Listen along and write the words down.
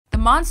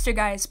Monster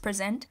Guys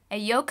present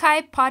a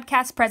Yokai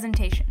Podcast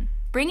presentation,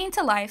 bringing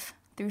to life,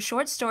 through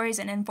short stories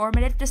and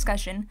informative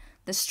discussion,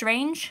 the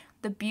strange,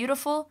 the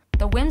beautiful,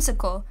 the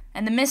whimsical,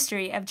 and the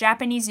mystery of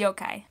Japanese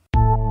yokai.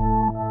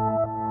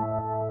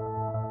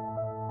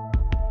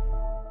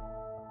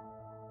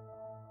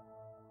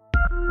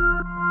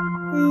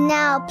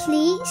 Now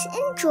please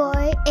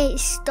enjoy a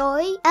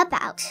story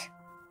about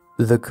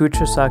the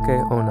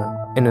Kuchisake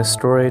Onna, in a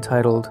story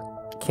titled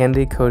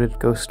Candy-Coated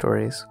Ghost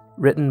Stories,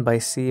 written by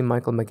C.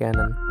 Michael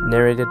McGannon,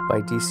 narrated by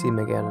D.C.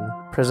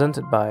 McGannon,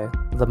 presented by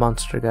the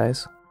Monster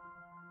Guys.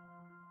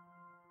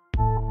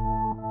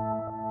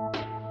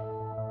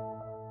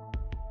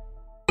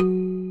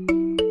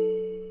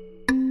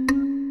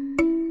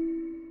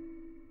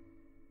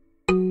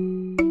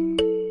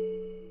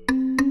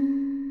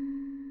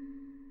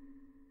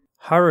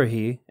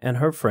 Haruhi and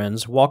her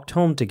friends walked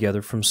home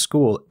together from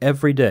school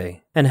every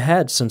day, and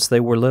had since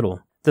they were little.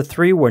 The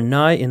three were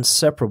nigh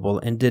inseparable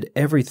and did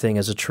everything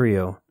as a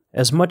trio,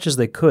 as much as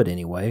they could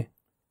anyway.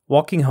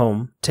 Walking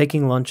home,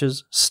 taking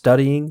lunches,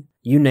 studying,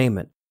 you name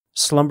it.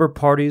 Slumber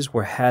parties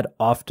were had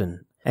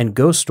often, and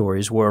ghost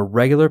stories were a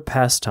regular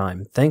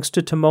pastime thanks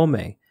to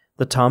Tomome,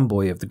 the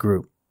tomboy of the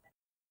group.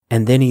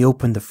 "And then he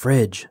opened the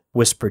fridge,"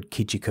 whispered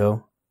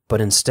Kichiko,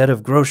 "but instead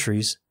of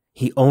groceries,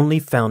 he only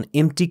found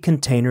empty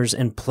containers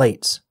and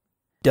plates."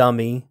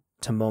 "Dummy,"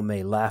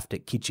 Tomome laughed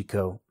at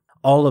Kichiko.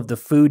 "All of the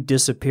food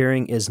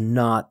disappearing is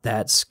not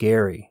that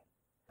scary."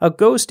 "A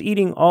ghost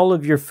eating all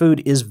of your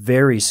food is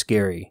very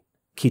scary."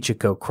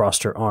 Kichiko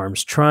crossed her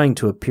arms, trying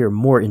to appear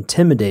more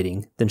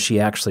intimidating than she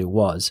actually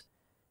was.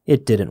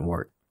 It didn't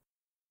work.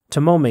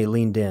 Tomome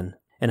leaned in,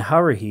 and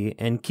Haruhi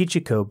and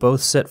Kichiko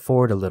both set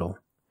forward a little.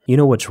 "You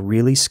know what's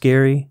really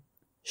scary?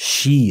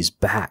 She's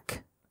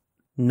back."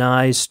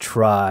 "Nice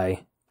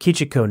try."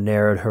 Kichiko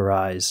narrowed her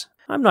eyes.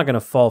 "I'm not going to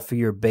fall for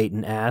your bait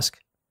and ask."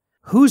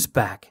 "Who's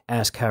back?"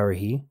 asked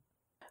Haruhi.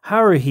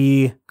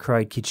 "Haruhi,"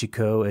 cried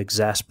Kichiko,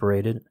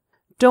 exasperated.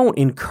 "Don't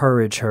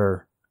encourage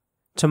her."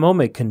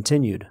 Tomome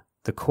continued,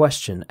 the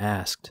question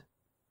asked.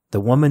 "The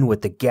woman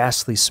with the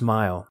ghastly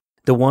smile.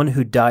 The one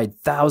who died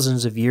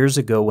thousands of years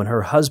ago when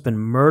her husband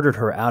murdered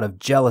her out of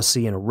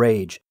jealousy and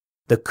rage.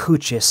 The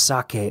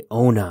Kuchisake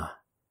Onna."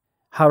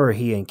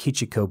 Haruhi and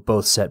Kichiko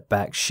both sat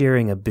back,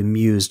 sharing a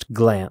bemused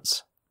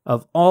glance.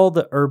 Of all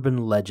the urban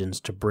legends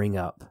to bring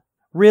up.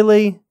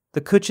 "Really? The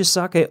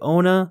Kuchisake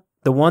Onna?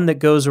 The one that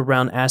goes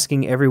around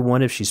asking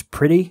everyone if she's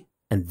pretty?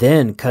 And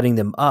then cutting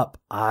them up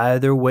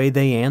either way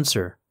they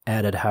answer,"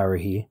 added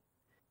Haruhi.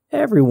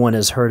 "Everyone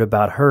has heard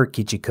about her,"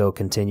 Kichiko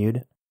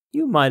continued.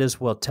 "You might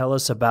as well tell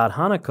us about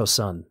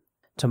Hanako-san."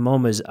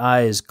 Tomome's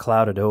eyes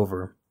clouded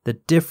over. "The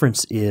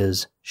difference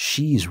is,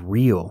 she's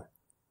real."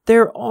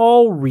 "They're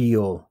all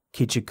real,"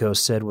 Kichiko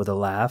said with a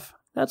laugh.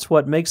 "That's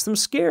what makes them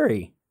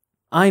scary."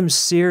 "I'm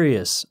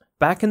serious.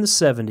 Back in the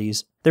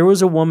 70s, there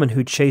was a woman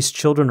who chased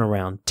children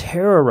around,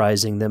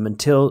 terrorizing them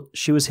until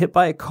she was hit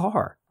by a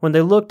car. When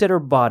they looked at her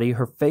body,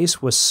 her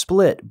face was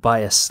split by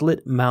a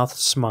slit-mouthed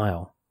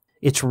smile.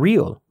 It's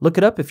real. Look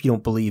it up if you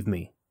don't believe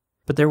me."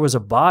 "But there was a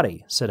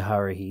body," said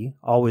Haruhi,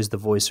 always the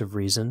voice of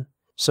reason.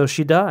 "So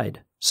she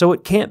died. So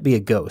it can't be a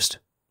ghost."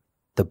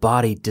 "The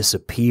body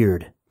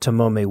disappeared,"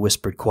 Tomome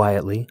whispered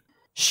quietly.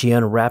 She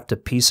unwrapped a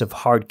piece of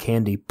hard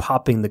candy,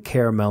 popping the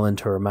caramel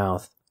into her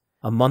mouth.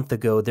 "A month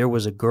ago, there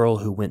was a girl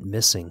who went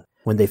missing.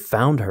 When they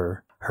found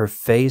her, her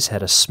face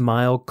had a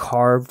smile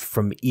carved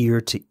from ear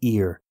to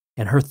ear,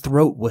 and her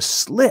throat was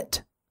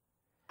slit."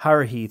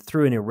 Haruhi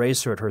threw an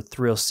eraser at her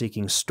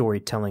thrill-seeking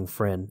storytelling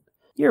friend.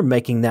 "You're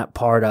making that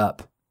part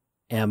up."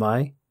 "Am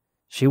I?"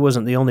 "She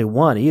wasn't the only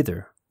one,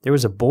 either. There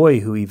was a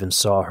boy who even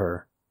saw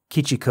her."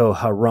 Kichiko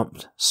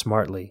harumphed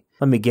smartly.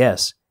 "Let me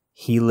guess.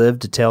 He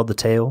lived to tell the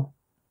tale?"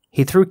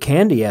 "He threw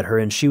candy at her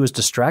and she was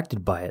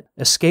distracted by it,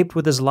 escaped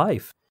with his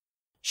life."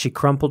 She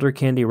crumpled her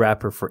candy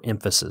wrapper for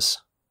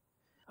emphasis.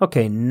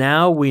 "Okay,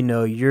 now we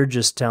know you're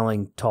just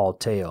telling tall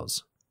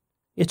tales."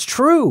 "It's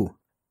true!"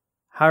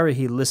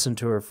 Haruhi listened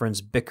to her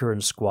friends bicker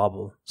and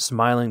squabble,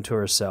 smiling to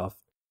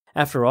herself.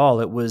 After all,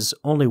 it was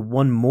only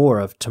one more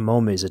of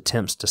Tomome's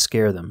attempts to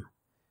scare them.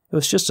 It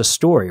was just a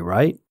story,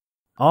 right?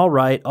 All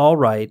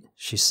right,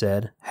 she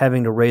said,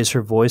 having to raise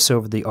her voice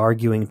over the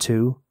arguing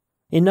too.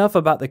 "Enough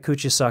about the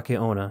Kuchisake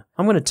Onna.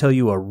 I'm going to tell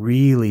you a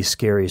really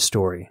scary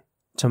story."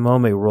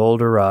 Tomome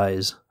rolled her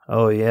eyes.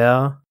 "Oh,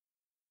 yeah?"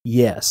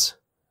 "Yes.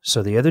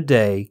 So the other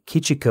day,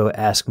 Kichiko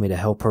asked me to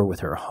help her with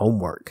her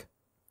homework."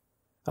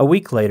 A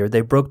week later,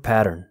 they broke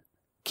pattern.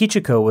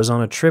 Kichiko was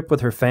on a trip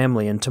with her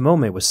family and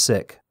Tomome was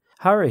sick.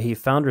 Haruhi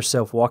found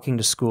herself walking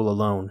to school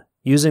alone,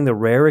 using the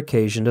rare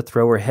occasion to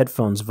throw her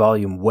headphones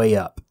volume way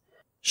up.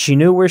 She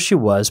knew where she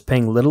was,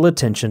 paying little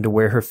attention to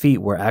where her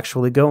feet were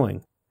actually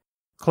going.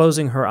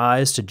 Closing her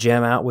eyes to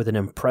jam out with an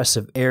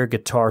impressive air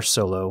guitar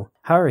solo,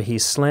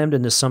 Haruhi slammed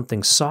into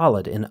something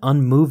solid and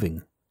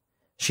unmoving.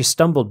 She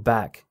stumbled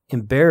back,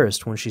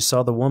 embarrassed when she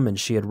saw the woman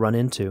she had run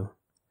into.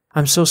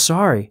 "I'm so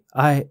sorry,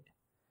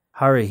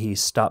 Haruhi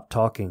stopped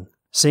talking,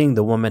 seeing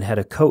the woman had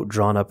a coat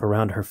drawn up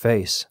around her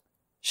face.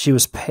 She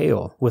was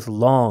pale, with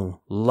long,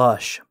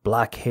 lush,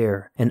 black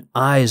hair, and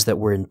eyes that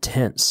were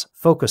intense,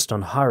 focused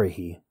on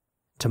Haruhi.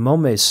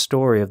 Tomome's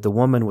story of the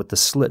woman with the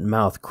slit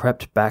mouth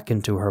crept back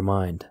into her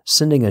mind,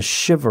 sending a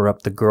shiver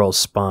up the girl's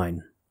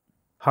spine.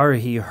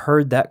 Haruhi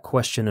heard that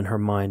question in her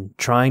mind,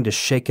 trying to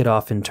shake it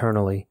off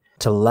internally,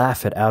 to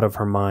laugh it out of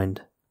her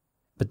mind.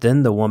 But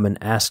then the woman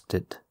asked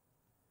it.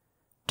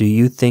 "Do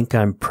you think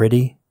I'm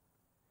pretty?"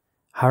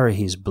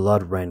 Haruhi's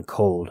blood ran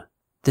cold.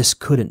 This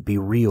couldn't be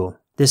real.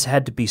 This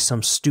had to be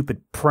some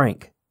stupid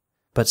prank.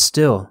 But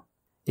still,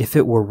 if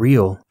it were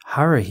real,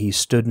 Haruhi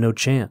stood no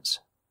chance.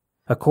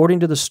 According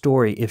to the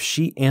story, if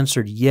she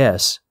answered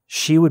yes,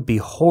 she would be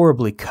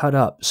horribly cut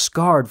up,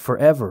 scarred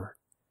forever.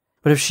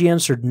 But if she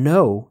answered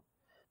no,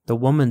 the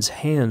woman's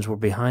hands were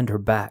behind her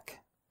back.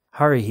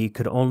 Haruhi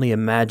could only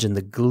imagine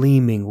the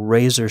gleaming,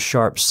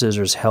 razor-sharp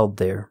scissors held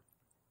there.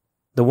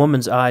 The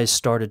woman's eyes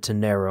started to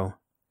narrow.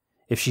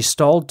 If she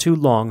stalled too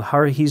long,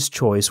 Haruhi's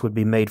choice would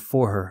be made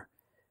for her.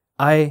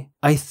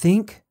 I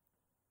think...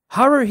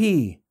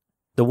 Haruhi!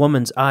 The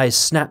woman's eyes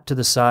snapped to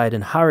the side,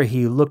 and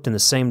Haruhi looked in the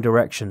same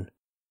direction.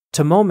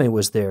 Tomome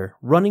was there,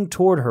 running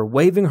toward her,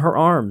 waving her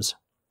arms.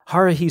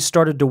 Haruhi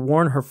started to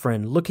warn her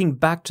friend, looking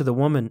back to the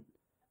woman,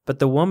 but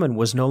the woman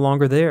was no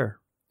longer there.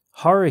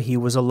 Haruhi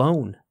was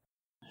alone.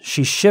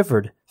 She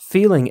shivered,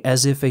 feeling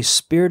as if a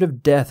spirit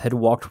of death had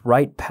walked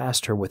right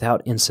past her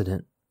without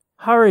incident.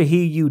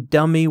 "Haruhi, you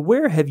dummy,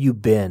 where have you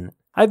been?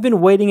 I've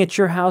been waiting at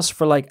your house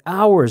for like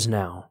hours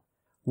now.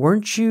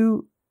 Weren't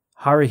you..."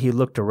 Haruhi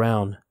looked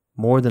around,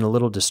 more than a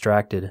little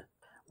distracted.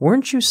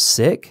 "Weren't you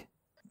sick?"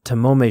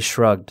 Tomome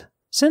shrugged.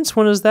 "Since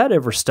when has that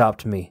ever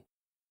stopped me?"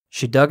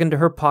 She dug into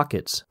her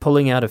pockets,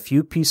 pulling out a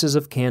few pieces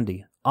of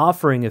candy,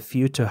 offering a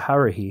few to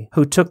Haruhi,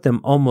 who took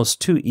them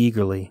almost too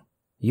eagerly.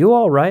 "You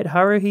all right,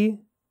 Haruhi?"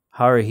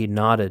 Haruhi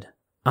nodded.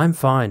 "I'm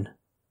fine.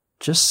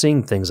 Just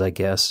seeing things, I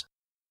guess."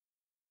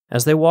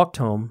 As they walked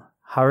home,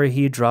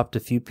 Haruhi dropped a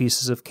few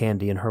pieces of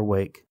candy in her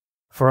wake.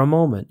 For a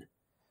moment,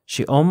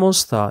 she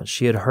almost thought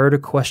she had heard a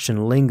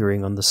question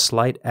lingering on the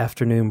slight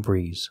afternoon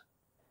breeze.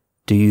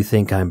 "Do you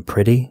think I'm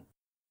pretty?"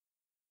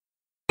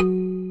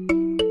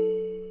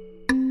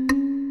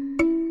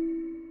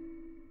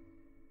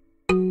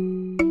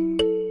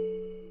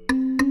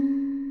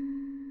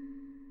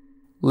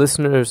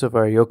 Listeners of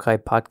our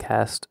Yokai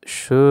podcast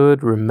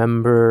should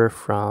remember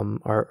from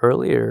our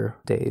earlier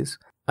days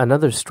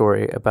another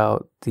story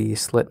about the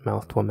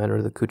slit-mouthed woman,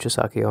 or the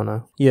Kuchisake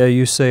Onna. Yeah,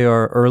 you say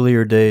our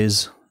earlier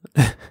days.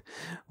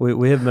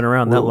 we haven't been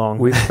around that long.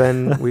 We've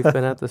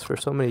been at this for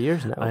so many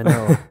years now. I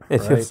know. It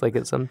right? feels like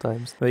it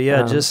sometimes. But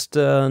yeah, just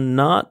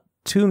not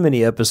too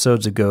many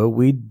episodes ago,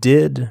 we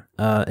did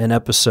an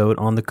episode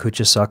on the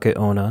Kuchisake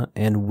Onna,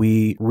 and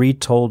we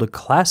retold a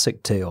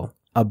classic tale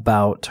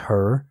about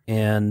her.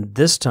 And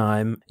this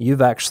time,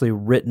 you've actually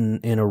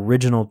written an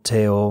original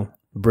tale,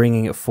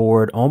 bringing it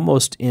forward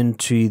almost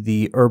into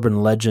the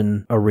urban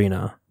legend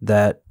arena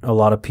that a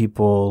lot of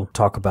people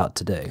talk about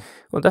today.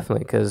 Well,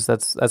 definitely, because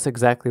that's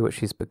exactly what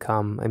she's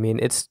become. I mean,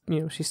 it's,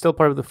 she's still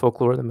part of the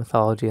folklore, the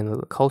mythology, and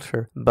the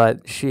culture,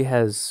 but she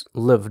has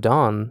lived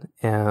on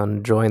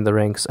and joined the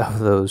ranks of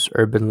those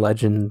urban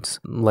legends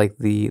like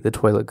the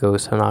toilet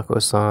ghost,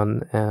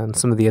 Hanako-san, and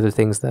some of the other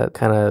things that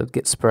kind of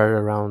get spread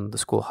around the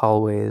school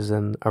hallways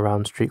and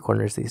around street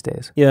corners these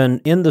days. Yeah,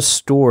 and in the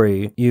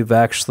story, you've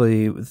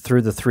actually,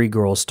 through the three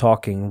girls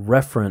talking,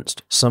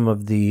 referenced some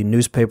of the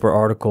newspaper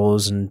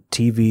articles and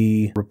TV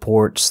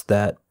reports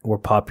that were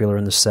popular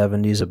in the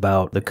 70s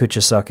about the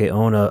Kuchisake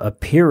Onna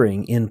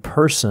appearing in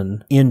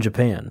person in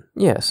Japan.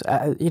 Yes.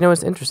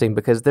 It's interesting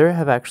because there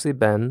have actually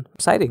been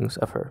sightings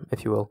of her,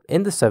 if you will.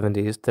 In the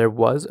 70s, there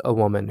was a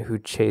woman who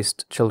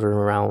chased children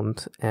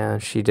around,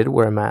 and she did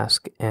wear a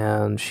mask,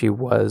 and she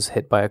was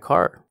hit by a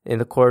car. In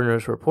the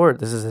coroner's report,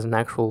 this is an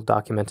actual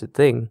documented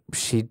thing,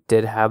 she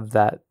did have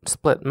that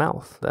split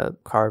mouth,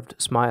 that carved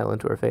smile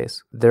into her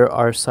face. There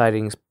are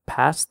sightings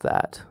past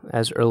that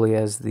as early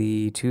as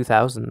the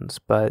 2000s,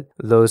 but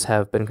those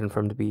have been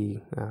confirmed to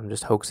be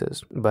just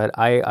hoaxes. But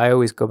I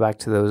always go back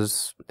to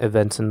those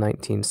events in the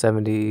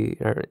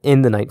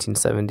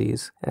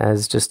 1970s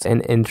as just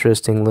an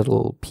interesting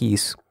little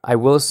piece. I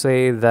will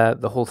say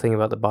that the whole thing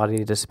about the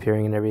body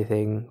disappearing and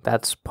everything,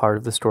 that's part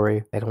of the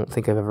story. I don't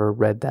think I've ever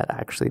read that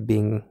actually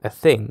being a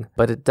thing,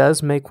 but it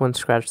does make one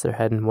scratch their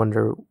head and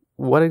wonder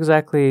what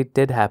exactly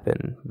did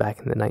happen back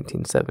in the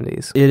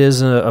 1970s. It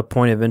is a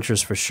point of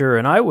interest for sure,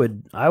 and I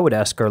would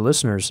ask our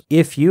listeners,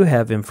 if you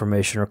have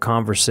information or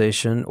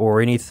conversation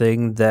or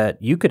anything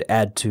that you could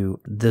add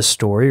to this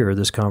story or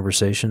this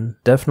conversation,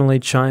 definitely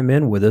chime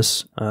in with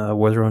us,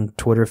 whether on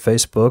Twitter,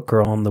 Facebook,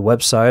 or on the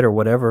website or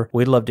whatever.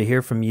 We'd love to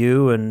hear from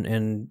you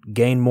and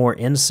gain more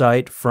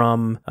insight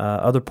from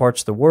other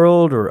parts of the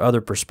world or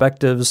other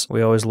perspectives.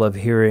 We always love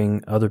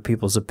hearing other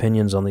people's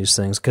opinions on these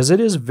things because it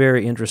is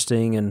very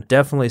interesting and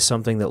definitely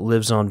something that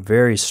lives on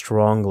very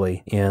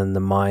strongly in the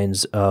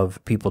minds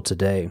of people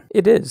today.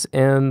 It is,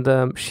 and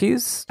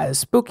she's as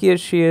spooky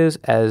as she is,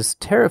 as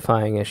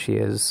terrifying as she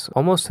is,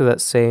 almost to that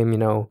same,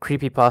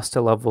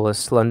 creepypasta level as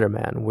Slender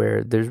Man,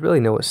 where there's really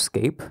no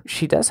escape.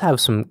 She does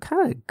have some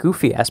kind of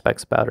goofy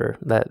aspects about her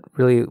that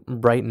really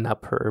brighten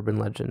up her urban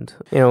legend.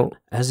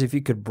 As if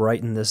you could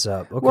brighten this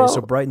up. Okay, well, so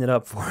brighten it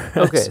up for us.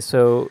 Okay,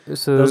 so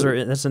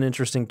that's an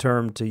interesting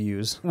term to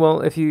use.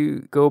 Well, if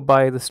you go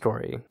by the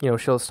story,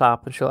 she'll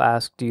stop and she'll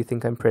ask, "Do you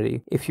think I'm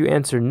pretty?" If you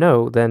answer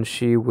no, then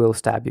she will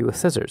stab you with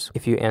scissors.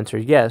 If you answer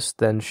yes,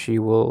 then she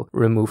will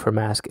remove her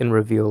mask and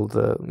reveal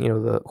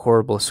the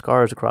horrible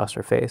scars across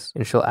her face.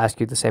 And she'll ask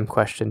you the same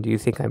question, "Do you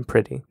think I'm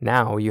pretty?"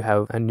 Now you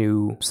have a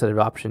new set of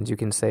options. You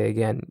can say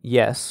again,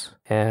 yes,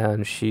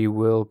 and she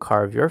will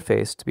carve your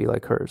face to be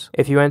like hers.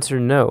 If you answer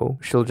no,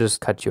 she'll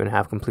just cut you in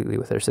half completely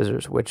with her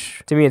scissors,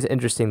 which to me is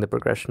interesting, the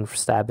progression from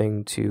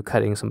stabbing to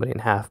cutting somebody in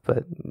half,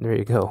 but there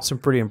you go. Some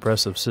pretty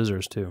impressive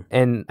scissors too.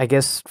 And I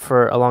guess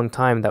for a long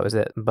time that was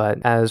it, but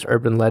as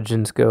urban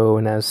legends go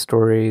and as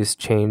stories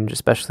change,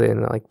 especially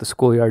in like the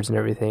schoolyards and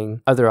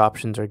everything, other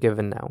options are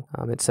given now.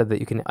 It's said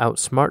that you can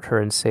outsmart her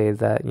and say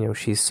that,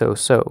 she's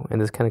so, and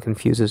this kind of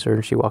confuses her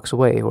and she walks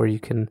away, or you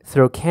can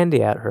throw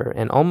candy at her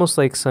and almost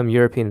like some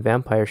European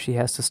vampire, she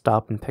has to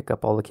stop and pick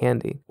up all the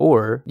candy.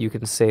 Or you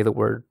can say the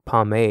word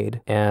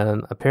pomade,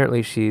 and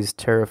apparently she's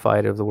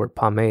terrified of the word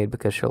pomade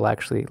because she'll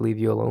actually leave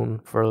you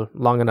alone for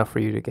long enough for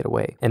you to get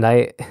away. And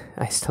I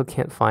still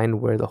can't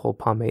find where the whole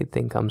pomade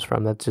thing comes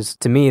from. That's just,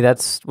 to me,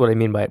 that's what I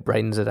mean by it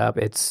brightens it up.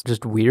 It's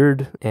just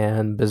weird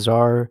and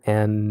bizarre,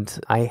 and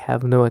I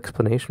have no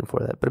explanation for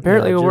that. But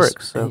apparently it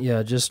works. So.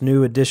 Yeah, just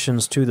new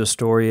additions to the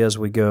story as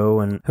we go,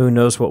 and who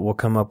knows what we'll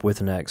come up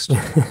with next.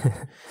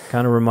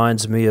 Kind of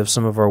reminds me of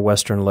some of our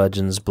Western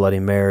legends, Bloody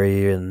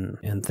Mary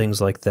and things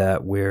like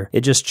that, where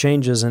it just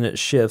changes and it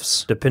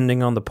shifts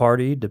depending on the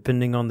party,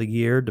 depending on the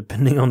year,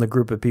 depending on the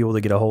group of people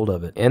that get a hold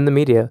of it. And the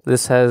media.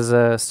 This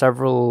has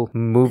several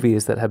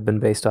movies that have been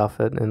based off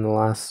it in the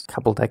last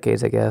couple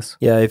decades, I guess.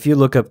 Yeah, if you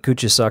look up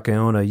Kuchisake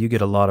Onna, you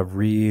get a lot of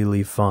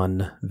really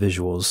fun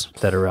visuals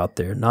that are out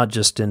there, not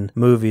just in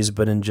movies,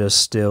 but in just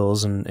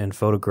stills and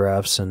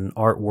photographs and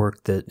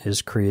artwork that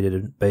is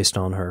created based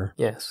on her.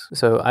 Yes.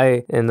 So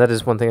and that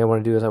is one thing I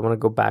want to do, is I want to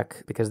go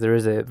back, because there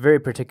is a very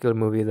particular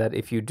movie that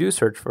if you do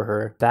search for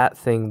her, that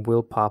thing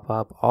will pop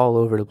up all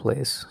over the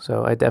place.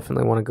 So I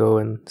definitely want to go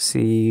and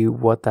see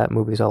what that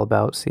movie is all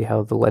about, see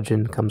how the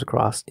legend comes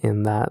across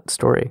in that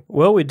story.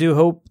 Well, we do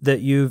hope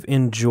that you've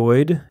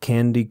enjoyed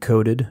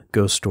Candy-Coated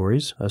Ghost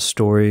Stories, a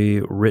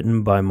story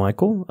written by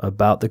Michael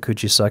about the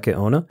Kuchisake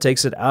Onna.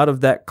 Takes it out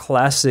of that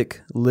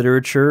classic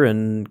literature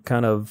and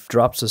kind of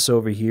drops us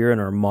over here in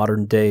our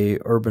modern day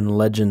urban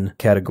legend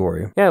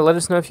category. Yeah, let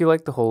us know if you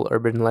like the whole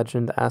urban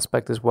legend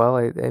aspect as well.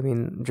 I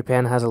mean,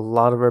 Japan has a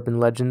lot of urban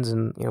legends,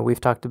 and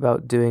we've talked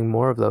about doing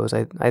more of those.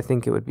 I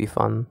think it would be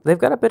fun. They've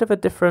got a bit of a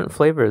different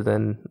flavor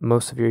than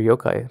most of your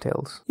yokai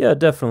tales. Yeah,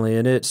 definitely,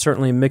 and it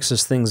certainly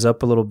mixes things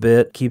up a little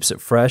bit, keeps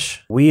it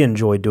fresh. We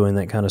enjoy doing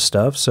that kind of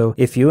stuff, so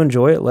if you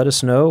enjoy it, let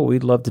us know.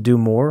 We'd love to do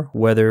more,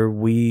 whether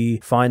we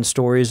find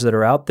stories that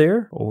are out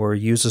there or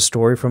use a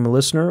story from a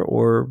listener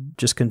or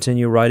just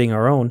continue writing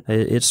our own.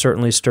 It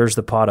certainly stirs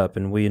the pot up,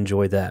 and we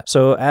enjoy that.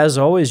 So as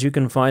always, you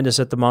can find us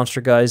at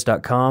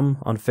themonsterguys.com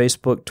on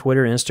Facebook,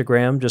 Twitter,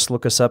 Instagram. Just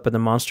look us up at The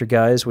Monster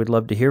Guys. We'd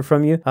love to hear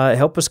from you.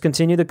 Help us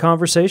continue the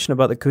conversation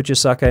about the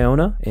Kuchisake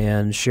Onna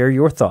and share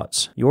your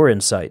thoughts, your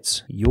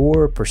insights,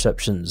 your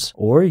perceptions,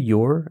 or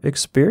your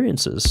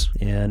experiences.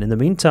 And in the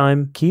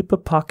meantime, keep a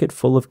pocket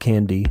full of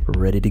candy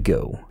ready to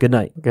go. Good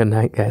night. Good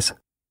night, guys.